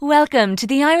Welcome to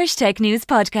the Irish Tech News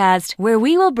Podcast, where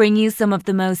we will bring you some of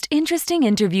the most interesting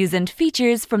interviews and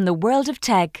features from the world of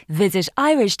tech. Visit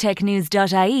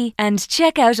irishtechnews.ie and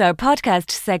check out our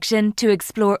podcast section to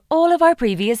explore all of our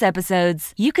previous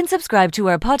episodes. You can subscribe to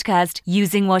our podcast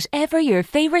using whatever your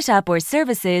favourite app or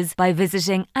service is by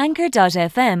visiting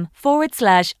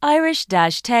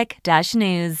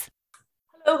anchor.fm/Irish-tech-news.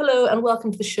 Hello, and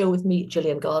welcome to the show with me,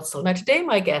 Jillian Godsil. Now, today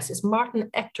my guest is Maarten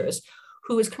Ectors,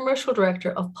 who is Commercial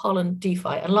Director of Pollen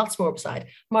DeFi, and lots more beside.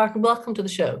 Maarten, welcome to the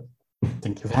show.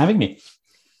 Thank you for having me.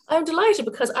 I'm delighted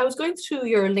because I was going through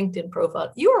your LinkedIn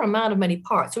profile. You are a man of many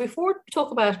parts. So before we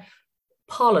talk about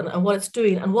Pollen and what it's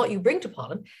doing and what you bring to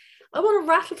Pollen, I want to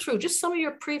rattle through just some of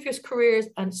your previous careers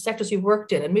and sectors you've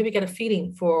worked in and maybe get a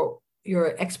feeling for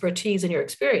your expertise and your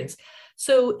experience.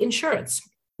 So insurance,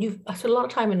 you've spent a lot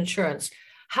of time in insurance.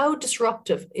 How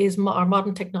disruptive are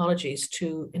modern technologies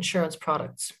to insurance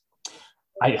products?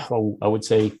 I would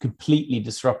say completely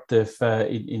disruptive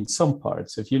in some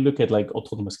parts. If you look at like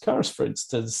autonomous cars, for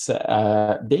instance,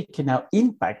 they can now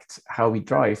impact how we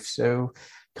drive. So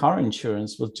car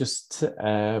insurance will just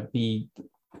be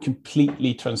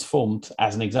completely transformed.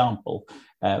 As an example,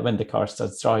 when the car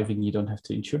starts driving, you don't have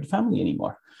to insure the family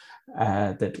anymore.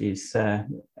 That is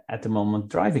at the moment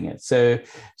driving it. So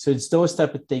it's those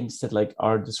type of things that like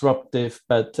are disruptive,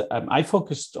 but I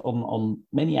focused on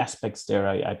many aspects there.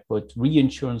 I put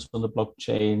reinsurance on the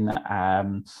blockchain.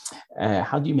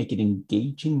 How do you make an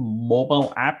engaging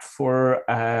mobile app for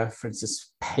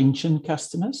instance, pension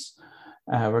customers,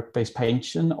 workplace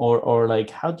pension, or like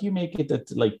how do you make it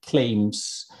that like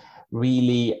claims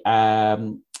really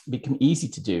become easy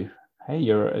to do? Hey,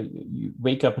 you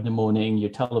wake up in the morning,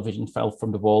 your television fell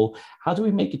from the wall. How do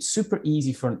we make it super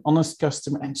easy for an honest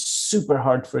customer and super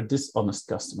hard for a dishonest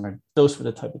customer? Those were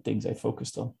the type of things I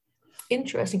focused on.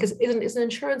 Interesting, because isn't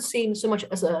insurance seen so much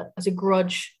as a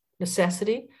grudge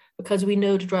necessity? Because we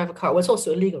know to drive a car, well, it's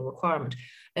also a legal requirement.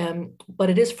 But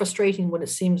it is frustrating when it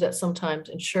seems that sometimes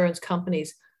insurance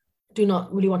companies do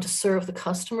not really want to serve the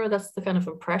customer. That's the kind of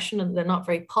impression, and they're not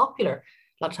very popular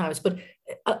a lot of times. But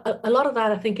a lot of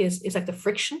that, I think, is like the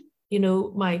friction. You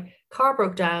know, my car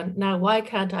broke down. Now, why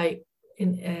can't I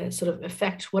sort of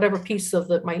affect whatever piece of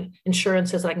my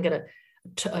insurance says that I can get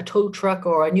a tow truck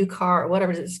or a new car or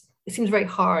whatever it is? It seems very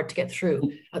hard to get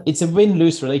through. It's a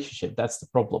win-lose relationship. That's the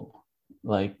problem.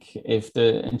 Like if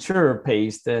the insurer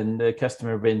pays, then the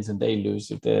customer wins and they lose.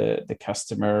 If the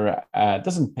customer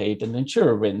doesn't pay, then the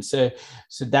insurer wins. So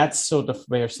that's sort of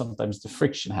where sometimes the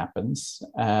friction happens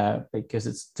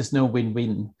because there's no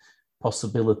win-win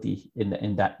possibility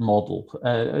in that model.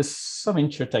 Some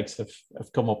insurtechs have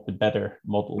come up with better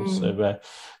models. So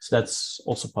that's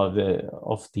also part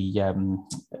of the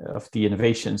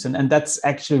innovations, and that's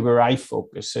actually where I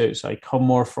focus. So I come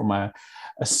more from a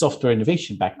software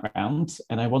innovation background,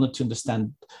 and I wanted to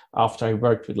understand, after I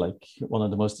worked with like one of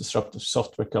the most disruptive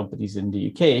software companies in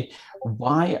the UK,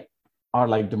 why are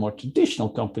like the more traditional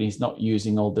companies not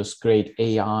using all this great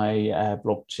AI,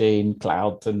 blockchain,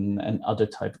 cloud, and other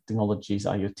type of technologies,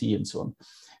 IoT, and so on.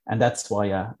 And that's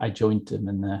why I joined them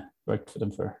and worked for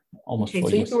them for almost 4 years.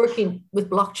 So you've been working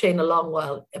with blockchain a long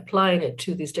while, applying it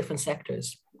to these different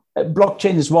sectors.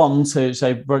 Blockchain is one, so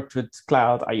I worked with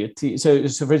cloud, IoT. So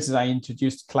for instance, I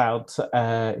introduced cloud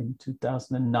in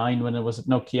 2009 when I was at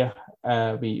Nokia.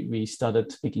 We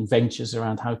started making ventures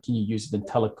around how can you use it in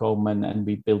telecom, and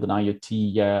we built an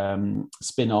IoT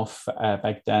spin-off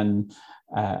back then.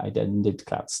 I then did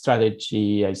cloud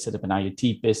strategy. I set up an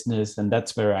IoT business, and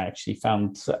that's where I actually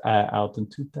found out in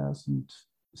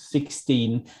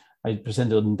 2016. I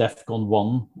presented on DEF CON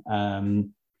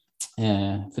 1.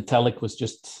 Vitalik was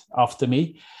just after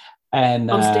me, and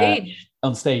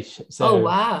on stage. So, oh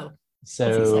wow, that's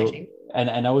exciting.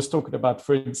 And I was talking about,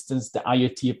 for instance, the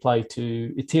IoT applied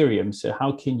to Ethereum. So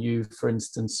how can you, for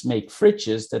instance, make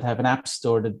fridges that have an app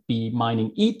store that be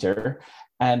mining Ether,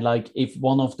 and like if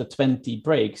one of the 20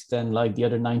 breaks, then like the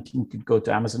other 19 could go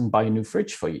to Amazon and buy a new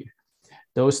fridge for you.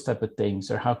 Those type of things.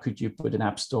 Or how could you put an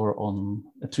app store on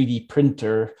a 3D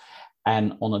printer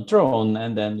and on a drone,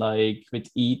 and then like with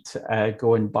EAT,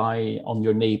 go and buy on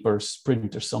your neighbor's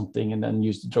print or something, and then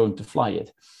use the drone to fly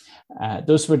it.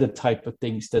 Those were the type of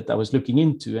things that I was looking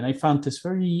into. And I found this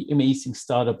very amazing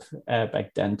startup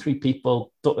back then. 3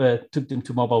 people took them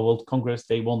to Mobile World Congress.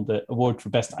 They won the award for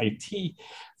best IoT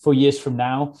 4 years from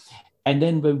now. And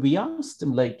then when we asked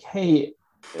them like, hey,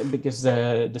 because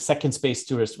the second space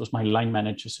tourist was my line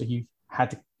manager, so he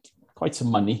had quite some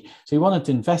money. So he wanted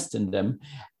to invest in them,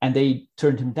 and they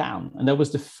turned him down. And that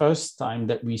was the first time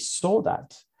that we saw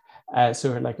that.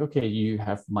 So we're like, okay, you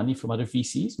have money from other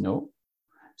VCs? No.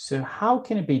 So how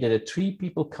can it be that a 3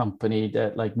 people company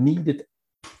that like needed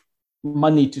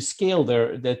money to scale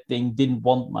that thing didn't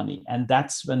want money? And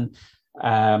that's when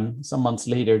some months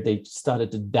later they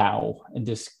started the DAO, and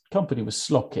this company was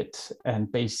Slockit,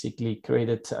 and basically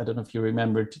created, I don't know if you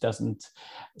remember,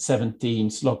 2017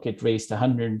 Slockit raised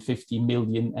 150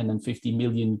 million, and then 50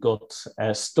 million got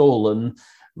stolen,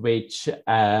 which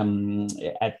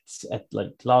at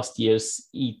like last year's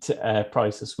ETH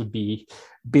prices would be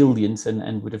billions,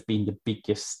 and would have been the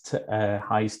biggest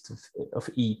heist of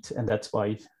ETH, and that's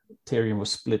why Ethereum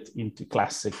was split into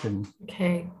Classic and.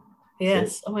 Okay.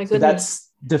 Yes. So, oh my so goodness.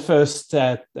 that's the first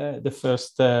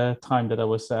time that I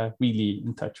was really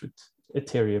in touch with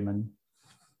Ethereum. And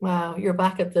Wow, you're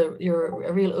back at you're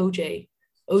a real OJ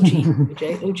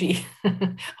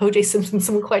Simpson,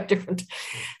 someone quite different.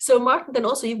 So Maarten, then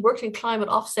also you've worked in climate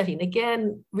offsetting.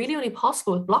 Again, really only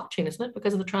possible with blockchain, isn't it?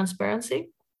 Because of the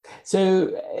transparency. So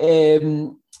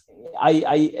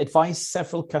I advise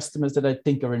several customers that I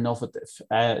think are innovative.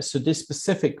 So this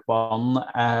specific one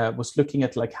was looking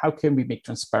at like, how can we make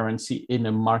transparency in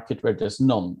a market where there's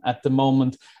none? At the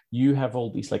moment, you have all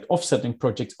these like offsetting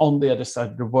projects on the other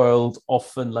side of the world,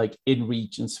 often like in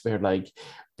regions where like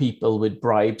people with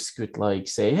bribes could like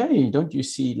say, hey, don't you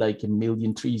see like 1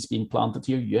 million trees being planted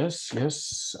here? Yes,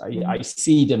 I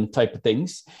see them, type of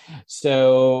things.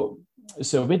 So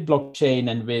with blockchain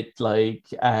and with like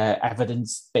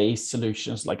evidence-based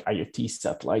solutions like IoT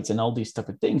satellites and all these type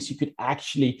of things, you could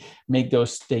actually make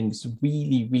those things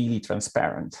really, really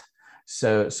transparent.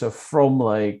 So from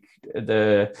like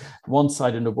the one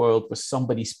side in the world where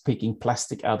somebody's picking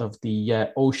plastic out of the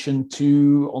ocean,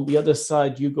 to on the other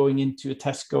side, you going into a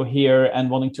Tesco here and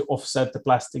wanting to offset the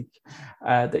plastic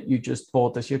that you just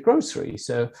bought as your grocery.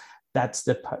 So that's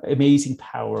the amazing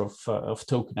power of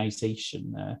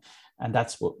tokenization. And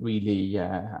that's what really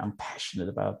I'm passionate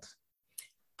about.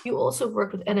 You also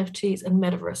work with NFTs and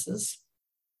metaverses.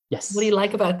 Yes. What do you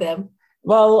like about them?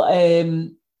 Well,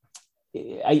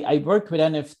 I work with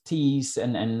NFTs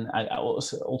and I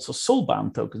also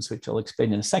soulbound tokens, which I'll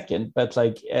explain in a second. But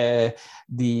like the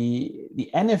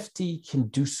NFT can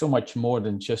do so much more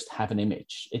than just have an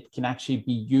image. It can actually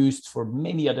be used for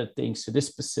many other things. So this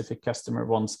specific customer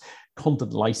wants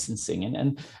content licensing,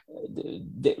 and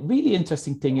the really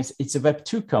interesting thing is it's a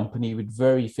Web2 company with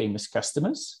very famous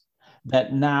customers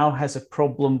that now has a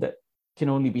problem that can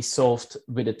only be solved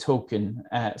with a token.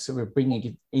 So we're bringing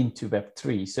it into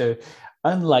Web3. So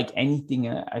unlike anything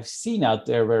I've seen out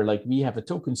there where like we have a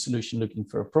token solution looking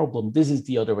for a problem, this is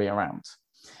the other way around.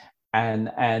 And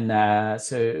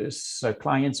so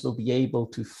clients will be able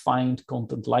to find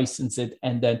content, license it,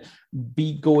 and then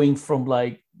be going from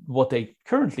like what they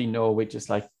currently know, which is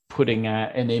like putting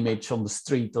an image on the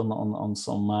street on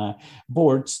some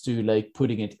boards, to like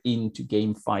putting it into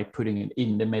GameFi, putting it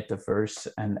in the metaverse.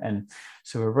 And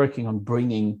so we're working on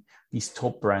bringing these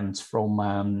top brands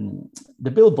from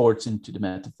the billboards into the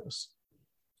metaverse.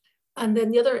 And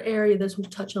then the other area that I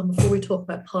want to touch on before we talk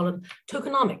about Pollen,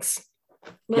 tokenomics.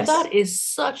 Now, yes. That is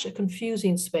such a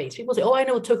confusing space. People say, oh, I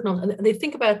know tokenomics, and they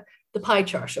think about the pie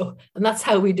chart, and that's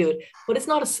how we do it. But it's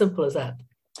not as simple as that.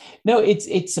 No,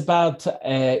 it's about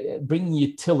bringing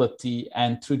utility,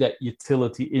 and through that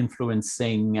utility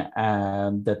influencing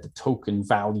that the token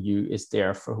value is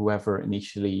there for whoever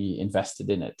initially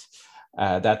invested in it.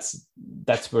 That's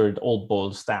where it all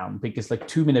boils down, because like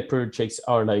 2-minute projects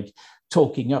are like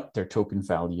talking up their token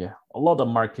value. A lot of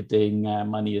marketing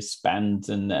money is spent,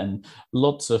 and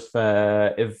lots of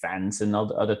events and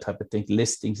other type of things,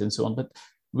 listings and so on. But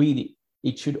really,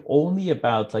 it should only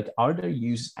about like, are their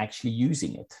users actually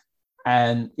using it?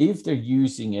 And if they're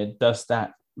using it, does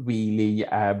that really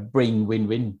bring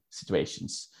win-win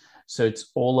situations? So it's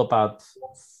all about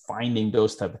finding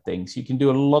those type of things. You can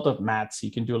do a lot of maths, you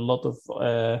can do a lot of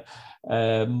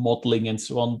modeling and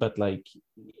so on, but like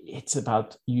it's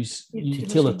about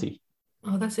utility.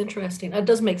 Oh, that's interesting. That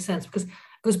does make sense, because it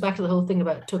goes back to the whole thing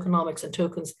about tokenomics and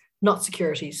tokens, not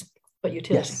securities, but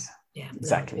utility. Yes. Yeah,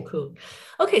 exactly. No, cool.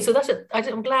 Okay, so that's it.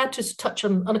 I'm glad to touch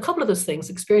on a couple of those things: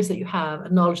 experience that you have,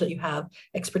 and knowledge that you have,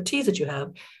 expertise that you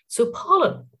have. So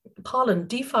Pollen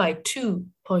DeFi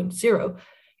 2.0.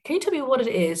 Can you tell me what it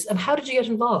is, and how did you get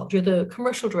involved? You're the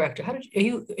commercial director. Are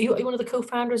you one of the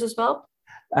co-founders as well?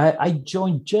 I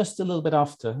joined just a little bit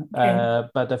after, okay.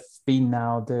 But I've been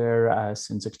now there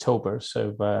since October.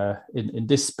 So in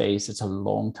this space, it's a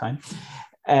long time.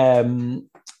 And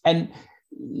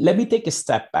let me take a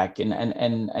step back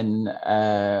and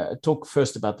talk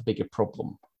first about the bigger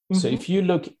problem. Mm-hmm. So if you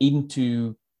look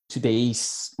into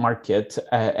today's market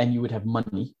and you would have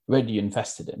money, where do you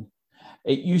invest it in?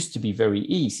 It used to be very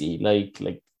easy, like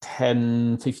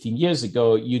 10, 15 years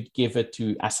ago, you'd give it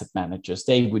to asset managers.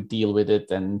 They would deal with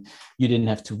it and you didn't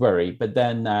have to worry. But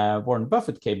then Warren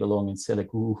Buffett came along and said,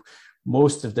 like, ooh,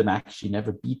 most of them actually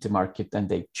never beat the market and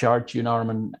they charge you an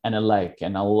arm and a leg.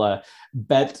 And I'll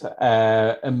bet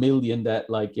 $1 million that,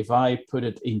 like, if I put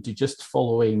it into just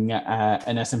following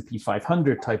an S&P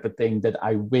 500 type of thing, that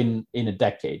I win in a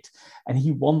decade. And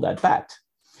he won that bet.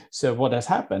 So what has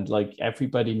happened, like,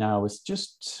 everybody now is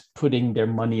just putting their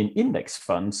money in index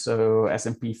funds. So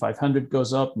S&P 500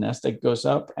 goes up, NASDAQ goes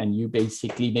up, and you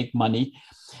basically make money.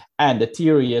 And the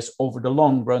theory is, over the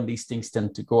long run, these things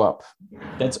tend to go up.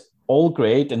 That's all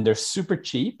great, and they're super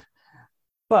cheap.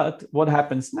 But what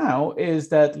happens now is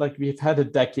that, like, we've had a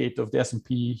decade of the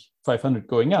S&P 500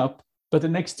 going up, but the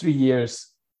next 3 years,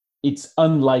 it's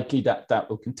unlikely that that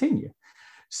will continue.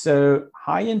 So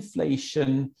high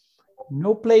inflation,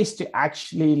 no place to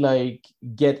actually, like,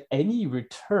 get any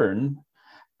return,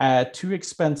 too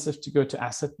expensive to go to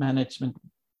asset management,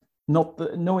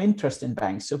 no interest in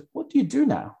banks. So what do you do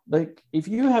now? Like, if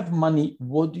you have money,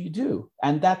 what do you do?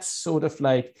 And that's sort of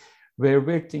like where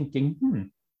we're thinking,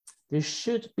 there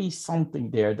should be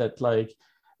something there that, like,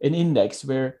 an index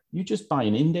where you just buy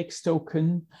an index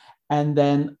token, and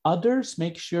then others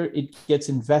make sure it gets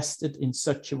invested in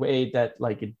such a way that,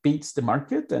 like, it beats the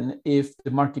market. And if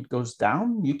the market goes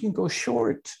down, you can go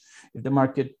short. If the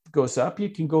market goes up, you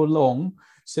can go long.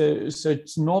 So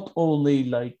it's not only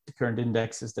like the current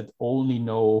indexes that only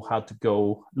know how to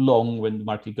go long when the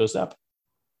market goes up.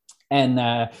 And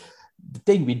the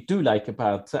thing we do like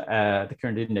about the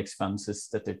current index funds is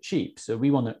that they're cheap. So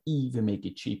we want to even make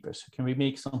it cheaper. So can we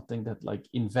make something that, like,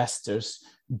 investors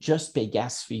just pay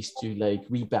gas fees to, like,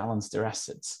 rebalance their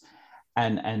assets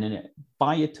and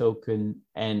buy a token,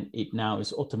 and it now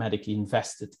is automatically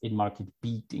invested in market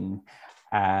beating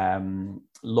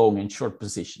long and short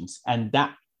positions. And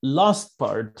that last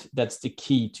part, that's the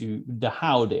key to the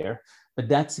how there, but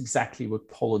that's exactly what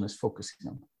Pollen is focusing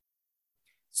on.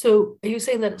 So are you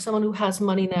saying that someone who has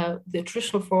money now, the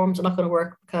traditional forms are not going to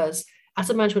work because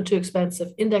asset management too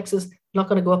expensive, indexes not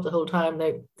going to go up the whole time,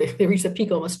 they reach a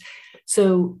peak almost.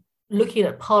 So looking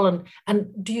at Pollen,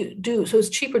 and so it's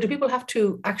cheaper. Do people have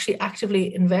to actually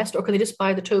actively invest, or can they just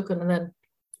buy the token and then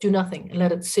do nothing and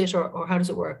let it sit, or how does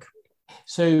it work?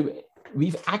 So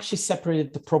we've actually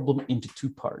separated the problem into two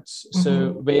parts.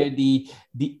 So where the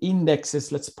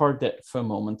indexes, let's park that for a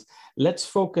moment. Let's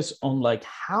focus on, like,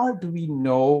 how do we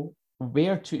know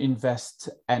where to invest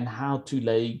and how to,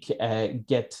 like,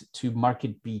 get to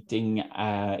market beating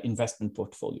investment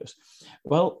portfolios.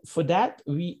 Well, for that,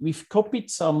 we've copied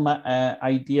some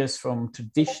ideas from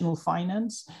traditional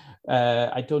finance.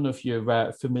 I don't know if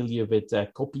you're familiar with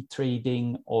copy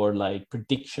trading or, like,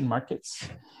 prediction markets,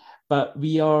 but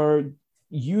we are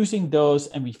using those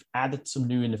and we've added some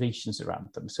new innovations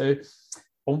around them. So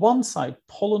on one side,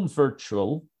 Pollen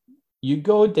Virtual, you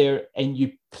go there and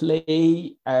you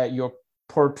play your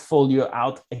portfolio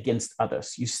out against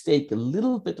others. You stake a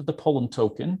little bit of the Pollen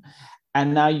token,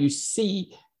 and now you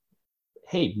see,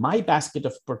 hey, my basket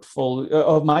of portfolio,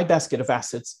 or my basket of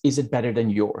assets, is it better than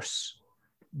yours?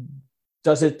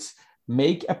 Does it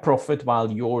make a profit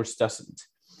while yours doesn't?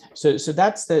 So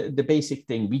that's the basic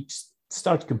thing. We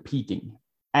start competing.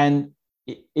 And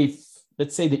if,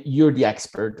 let's say that you're the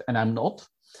expert and I'm not,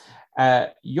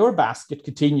 your basket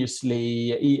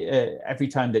continuously, every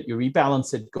time that you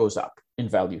rebalance it, goes up in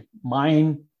value.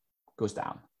 Mine goes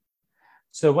down.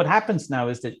 So what happens now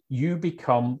is that you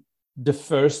become the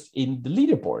first in the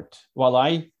leaderboard, while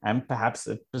I am perhaps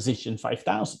at position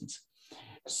 5,000.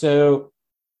 So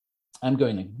I'm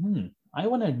going, I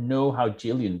want to know how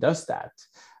Jillian does that.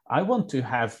 I want to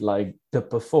have, like, the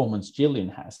performance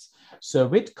Jillian has. So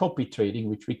with copy trading,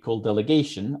 which we call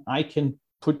delegation, I can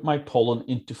put my Pollen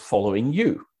into following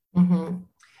you.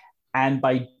 And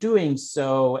by doing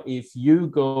so, if you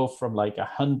go from, like,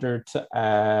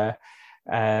 $100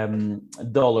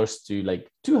 to,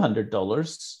 like,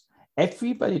 $200,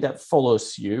 everybody that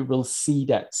follows you will see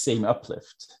that same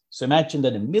uplift. So imagine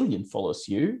that 1 million follows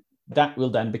you, that will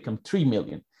then become 3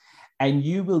 million. And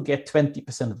you will get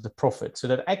 20% of the profit. So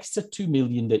that extra 2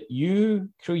 million that you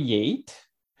create,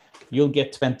 you'll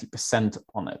get 20%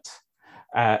 on it.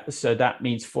 So that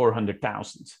means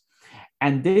 400,000.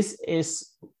 And this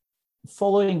is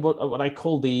following what I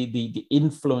call the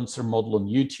influencer model on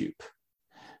YouTube.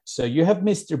 So you have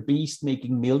Mr. Beast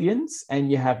making millions,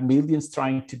 and you have millions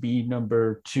trying to be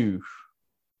number 2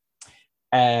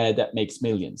 that makes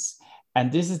millions. And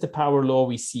this is the power law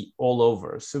we see all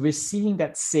over. So we're seeing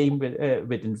that same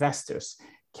with investors.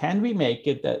 Can we make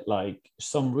it that, like,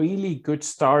 some really good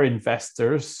star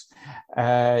investors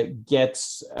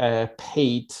gets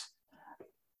paid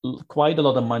quite a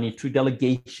lot of money through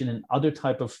delegation and other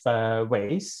type of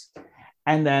ways.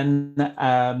 And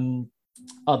then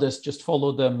others just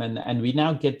follow them. And we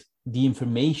now get the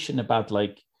information about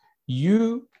like,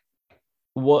 you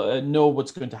know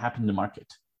what's going to happen in the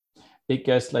market.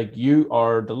 Because like you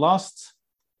are the last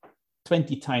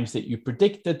 20 times that you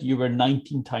predicted, you were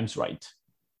 19 times right,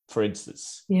 for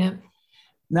instance. Yeah.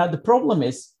 Now, the problem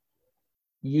is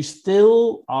you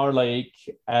still are like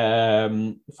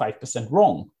 5%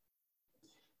 wrong.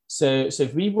 So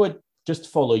if we would just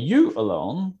follow you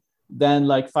alone, then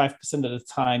like 5% of the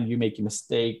time you make a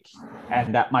mistake,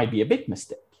 and that might be a big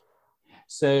mistake.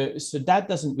 So that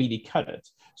doesn't really cut it.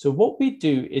 So what we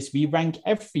do is we rank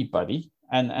everybody,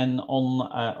 and on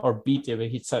our beta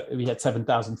we had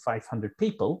 7,500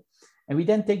 people, and we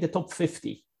then take the top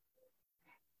 50.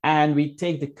 And we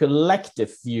take the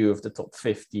collective view of the top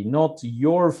 50, not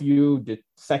your view, the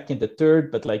second, the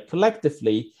third, but like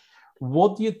collectively,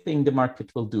 what do you think the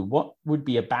market will do? What would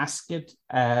be a basket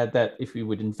that if we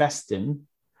would invest in,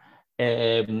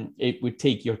 it would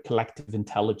take your collective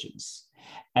intelligence?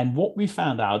 And what we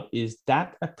found out is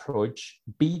that approach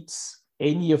beats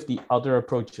any of the other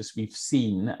approaches we've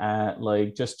seen,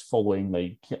 like just following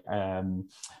like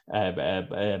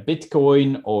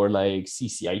Bitcoin or like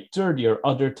CCI 30 or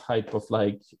other type of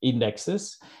like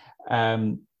indexes.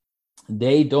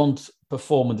 They don't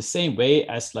perform in the same way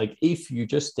as like if you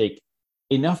just take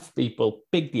enough people,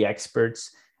 pick the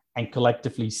experts, and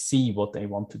collectively see what they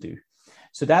want to do.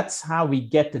 So that's how we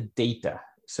get the data.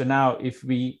 So now if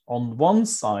we on one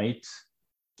side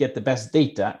get the best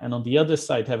data, and on the other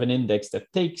side have an index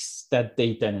that takes that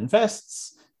data and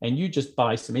invests, and you just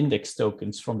buy some index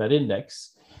tokens from that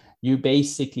index, you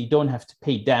basically don't have to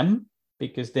pay them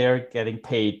because they're getting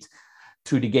paid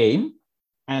through the game,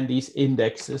 and these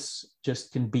indexes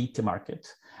just can beat the market.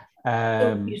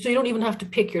 So you don't even have to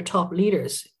pick your top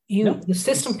leaders. The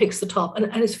system picks the top,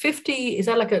 and is 50, is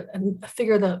that like a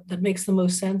figure that makes the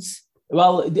most sense?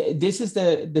 Well, this is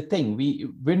the thing.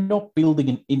 We're not building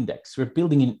an index. We're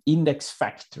building an index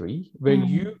factory where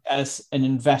you as an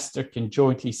investor can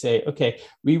jointly say, okay,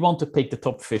 we want to pick the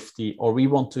top 50, or we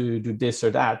want to do this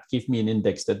or that. Give me an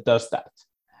index that does that.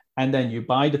 And then you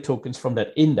buy the tokens from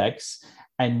that index,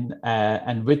 and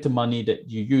with the money that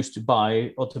you use to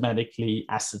buy, automatically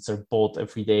assets are bought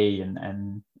every day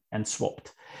and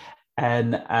swapped.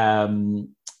 And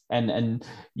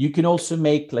you can also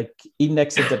make like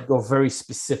indexes that go very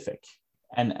specific.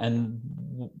 And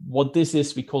what this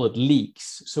is, we call it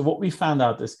leaks. So what we found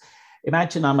out is,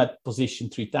 imagine I'm at position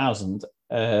 3000.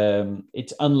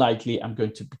 It's unlikely I'm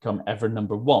going to become ever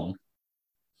number one.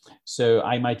 So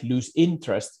I might lose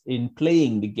interest in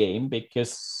playing the game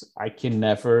because I can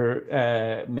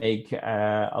never make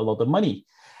a lot of money.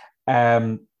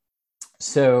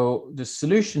 So the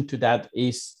solution to that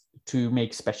is to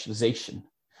make specialization.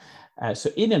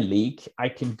 So in a league, I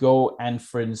can go and,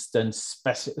 for instance,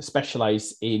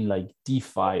 specialize in like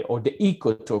DeFi or the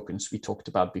eco tokens we talked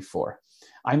about before.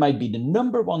 I might be the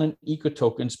number one in eco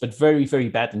tokens, but very, very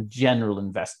bad in general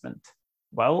investment.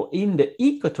 Well, in the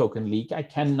eco token league, I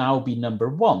can now be number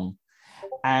one.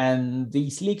 And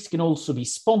these leagues can also be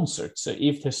sponsored. So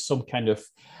if there's some kind of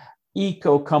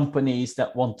eco companies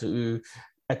that want to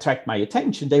attract my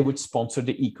attention, they would sponsor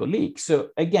the eco league. So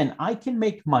again, I can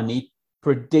make money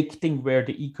predicting where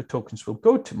the eco tokens will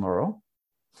go tomorrow.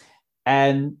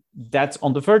 And that's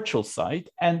on the virtual side.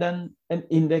 And then an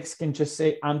index can just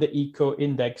say, I'm the eco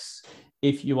index.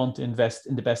 If you want to invest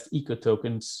in the best eco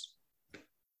tokens,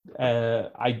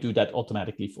 I do that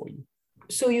automatically for you.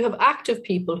 So you have active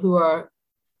people who are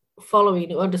following,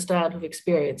 who understand, who've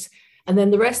experience. And then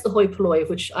the rest of the hoi polloi, of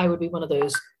which I would be one of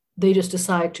those, they just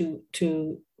decide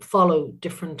to follow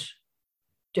different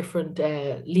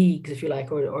leagues, if you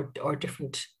like, or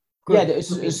different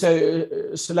groups.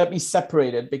 Yeah, so let me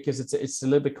separate it because it's a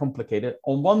little bit complicated.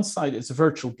 On one side, it's a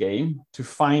virtual game to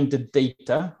find the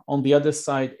data. On the other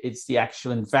side, it's the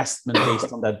actual investment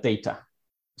based on that data.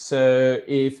 So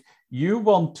if you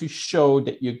want to show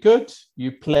that you're good,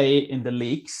 you play in the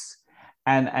leagues.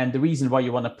 And the reason why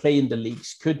you want to play in the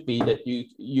leagues could be that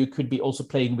you could be also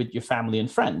playing with your family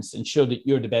and friends and show that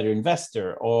you're the better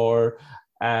investor. Or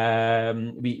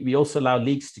we also allow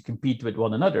leagues to compete with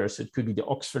one another. So it could be the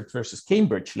Oxford versus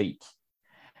Cambridge league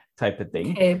type of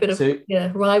thing. Okay, a bit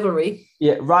of rivalry.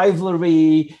 Yeah,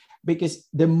 rivalry, because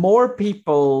the more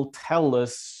people tell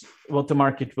us what the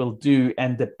market will do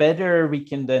and the better we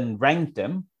can then rank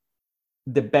them,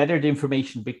 the better the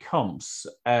information becomes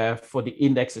for the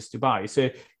indexes to buy. So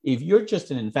if you're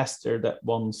just an investor that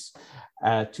wants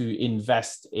to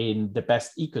invest in the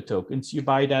best eco tokens, you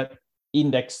buy that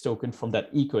index token from that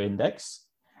eco index.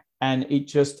 and it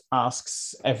just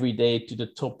asks every day to the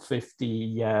top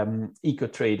 50 eco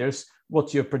traders,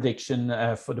 what's your prediction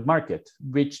for the market?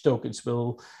 Which tokens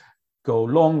will go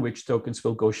long, which tokens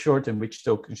will go short, and which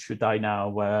tokens should I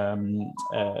now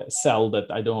sell that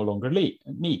I no longer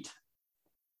need?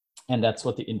 And that's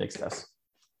what the index does.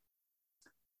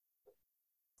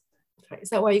 Is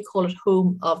that why you call it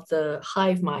home of the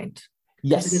hive mind?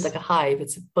 Yes. It is like a hive,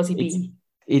 it's a buzzy bee.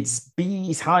 It's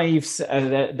bees, hives,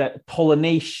 that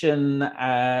pollination,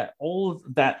 all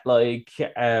that, like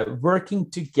working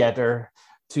together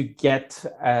to get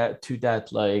to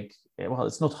that, like, well,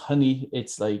 it's not honey,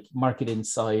 it's like market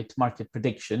insight, market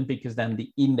prediction, because then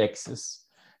the indexes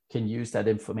can use that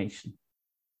information.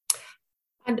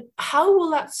 And how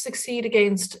will that succeed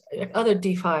against other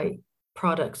DeFi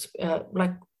products?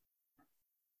 Like,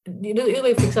 you know,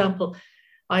 for example,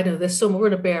 I know we're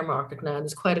in a bear market now, and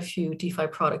there's quite a few DeFi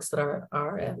products that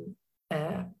are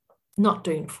not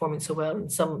performing so well,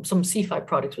 and some CeFi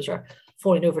products which are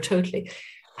falling over totally.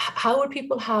 How would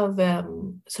people have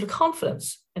sort of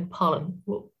confidence in Pollen?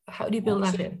 How do you build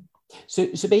that in? So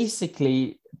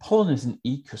basically, Pollen is an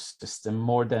ecosystem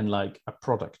more than like a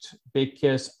product,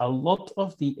 because a lot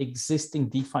of the existing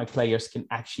DeFi players can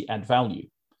actually add value.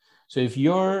 So if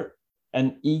you're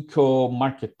an eco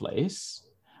marketplace,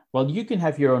 well, you can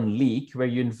have your own league where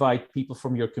you invite people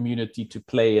from your community to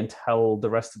play and tell the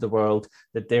rest of the world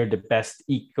that they're the best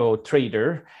eco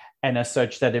trader. And as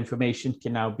such, that information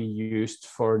can now be used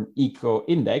for an eco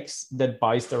index that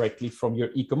buys directly from your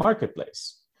eco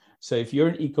marketplace. So if you're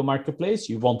an eco marketplace,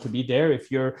 you want to be there.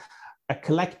 If you're a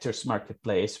collector's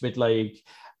marketplace with like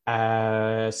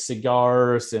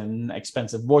cigars and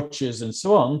expensive watches and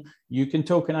so on, you can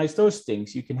tokenize those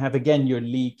things. You can have, again, your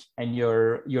league and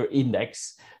your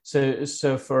index.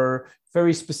 So for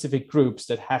very specific groups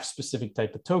that have specific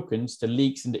type of tokens, the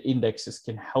leagues and the indexes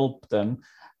can help them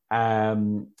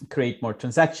create more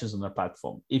transactions on their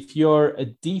platform. If you're a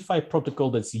DeFi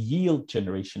protocol that's yield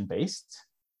generation based,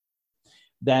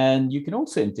 then you can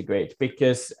also integrate,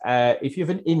 because if you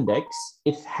have an index,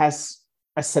 it has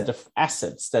a set of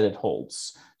assets that it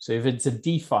holds. So if it's a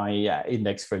DeFi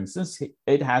index, for instance,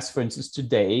 it has, for instance,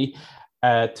 today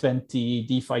 20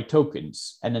 DeFi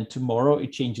tokens, and then tomorrow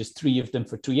it changes 3 of them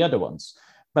for 3 other ones.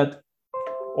 But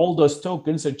all those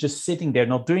tokens are just sitting there,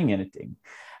 not doing anything.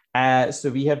 So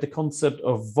we have the concept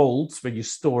of vaults where you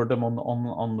store them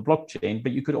on the blockchain,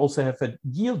 but you could also have a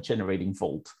yield generating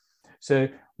vault. So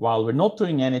while we're not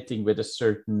doing anything with a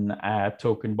certain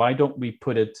token, why don't we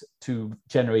put it to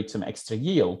generate some extra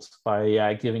yield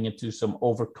by giving it to some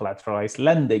over collateralized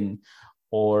lending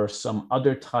or some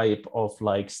other type of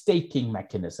like staking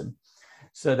mechanism,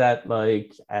 so that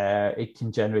like it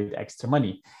can generate extra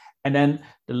money. And then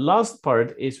the last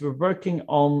part is we're working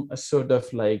on a sort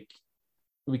of like,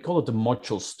 we call it the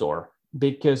module store,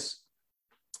 because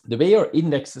the way our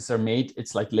indexes are made,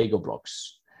 it's like Lego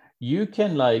blocks. You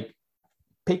can like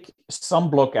pick some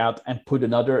block out and put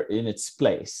another in its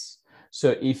place.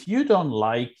 So if you don't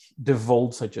like the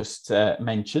vaults I just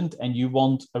mentioned, and you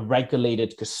want a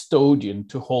regulated custodian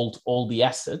to hold all the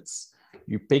assets,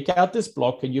 you pick out this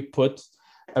block and you put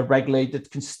a regulated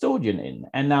custodian in.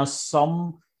 And now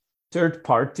some third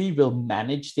party will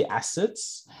manage the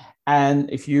assets. And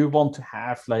if you want to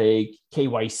have like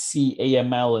KYC,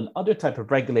 AML, and other type of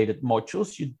regulated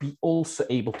modules, you'd be also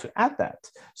able to add that,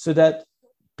 so that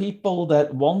people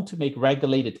that want to make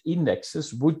regulated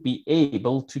indexes would be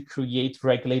able to create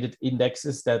regulated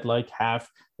indexes that like have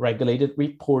regulated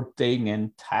reporting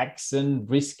and tax and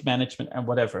risk management and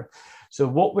whatever. So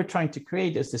what we're trying to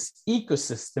create is this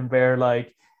ecosystem where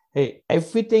like, hey,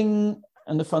 everything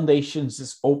and the foundations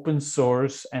is open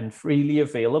source and freely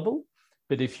available.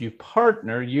 But if you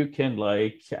partner, you can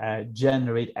like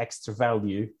generate extra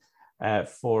value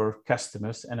for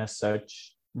customers, and as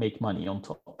such, make money on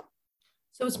top.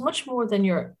 So it's much more than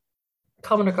your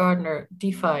Commoner Gardener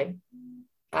DeFi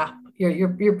app.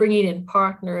 You're bringing in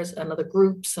partners and other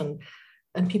groups and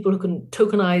people who can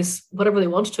tokenize whatever they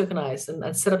want to tokenize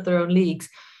and set up their own leagues.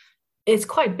 It's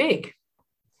quite big.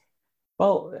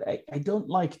 Well, I don't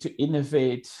like to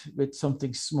innovate with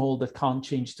something small that can't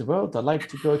change the world. I like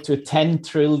to go to a 10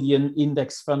 trillion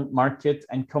index fund market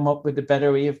and come up with a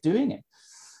better way of doing it.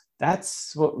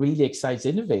 That's what really excites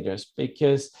innovators,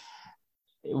 because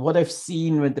what I've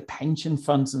seen with the pension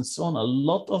funds and so on, a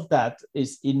lot of that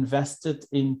is invested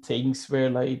in things where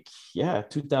like,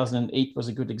 2008 was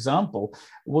a good example.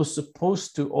 It was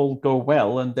supposed to all go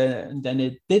well, and then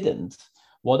it didn't.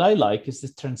 What I like is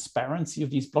the transparency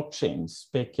of these blockchains,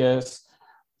 because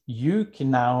you can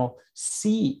now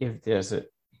see if there's a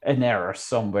an error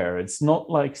somewhere. It's not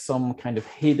like some kind of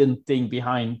hidden thing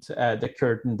behind the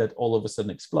curtain that all of a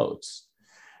sudden explodes.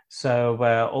 So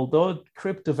although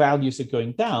crypto values are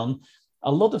going down,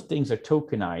 a lot of things are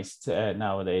tokenized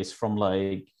nowadays, from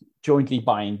like jointly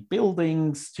buying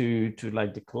buildings to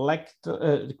like the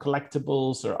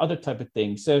collectibles or other type of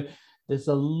things. So there's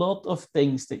a lot of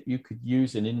things that you could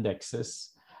use in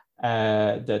indexes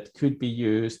that could be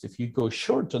used. If you go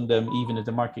short on them, even if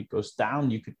the market goes down,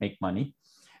 you could make money.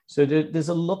 So there's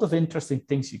a lot of interesting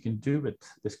things you can do with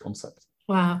this concept.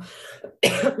 Wow.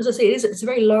 As I say, it's a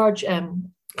very large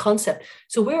concept.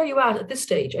 So where are you at this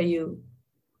stage? Are you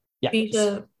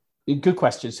beta? Good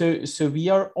question. So we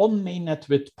are on mainnet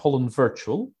with Pollen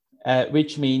Virtual,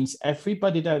 which means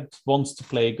everybody that wants to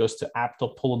play goes to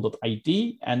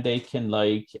app.pollen.id and they can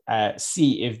like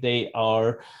see if they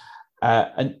are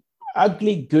an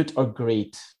ugly, good, or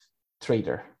great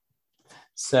trader.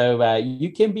 So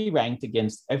you can be ranked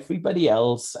against everybody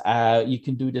else. You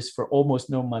can do this for almost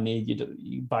no money.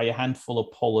 You buy a handful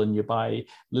of pollen, you buy a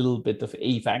little bit of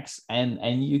AVAX,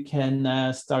 and you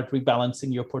can start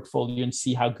rebalancing your portfolio and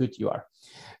see how good you are.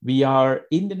 We are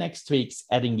in the next weeks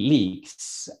adding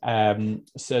leagues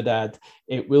so that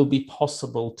it will be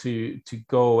possible to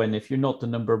go, and if you're not the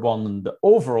number one on the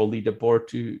overall leaderboard,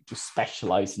 to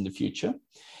specialize in the future.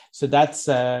 So that's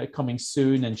coming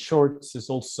soon, and shorts is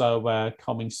also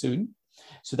coming soon.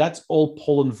 So that's all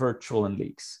Pollen Virtual and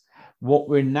leagues. What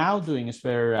we're now doing is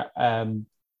we're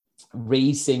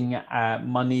raising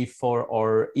money for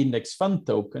our index fund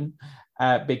token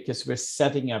because we're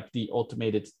setting up the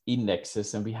automated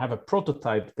indexes, and we have a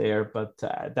prototype there, but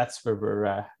that's where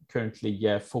we're currently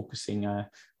focusing our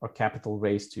capital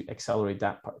raise to accelerate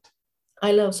that part.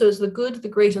 I love, so it's the good, the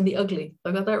great, and the ugly.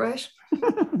 I got that right?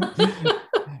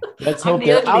 Let's hope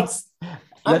they're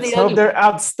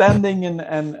outstanding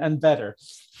and better.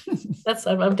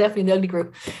 I'm definitely in the ugly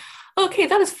group. Okay,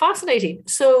 that is fascinating.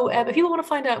 So if people want to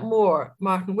find out more,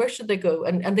 Maarten, where should they go?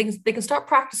 And they can start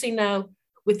practicing now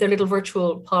with their little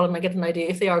virtual pollen and get an idea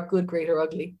if they are good, great, or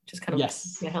ugly, which is kind of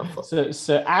helpful.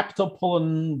 So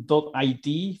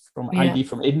app.pollen.id from ID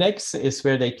from index is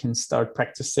where they can start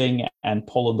practicing, and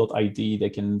pollen.id they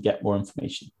can get more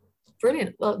information.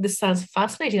 Brilliant. Well, this sounds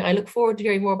fascinating. I look forward to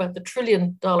hearing more about the $1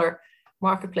 trillion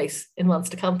marketplace in months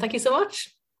to come. Thank you so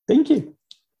much. Thank you.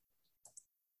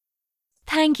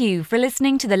 Thank you for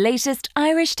listening to the latest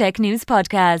Irish Tech News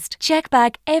podcast. Check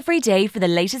back every day for the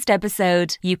latest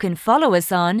episode. You can follow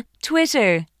us on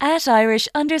Twitter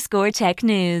 @Irish_Tech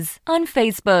News, on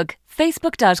Facebook,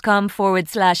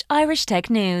 facebook.com/Irish Tech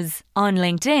News, on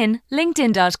LinkedIn,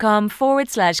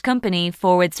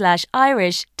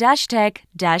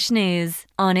 linkedin.com/Irish-Tech-News,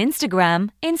 on Instagram,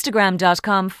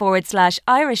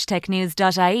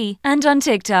 instagram.com/IrishTechNews.ie, and on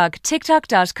TikTok,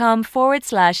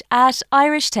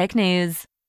 tiktok.com/@Irish Tech News.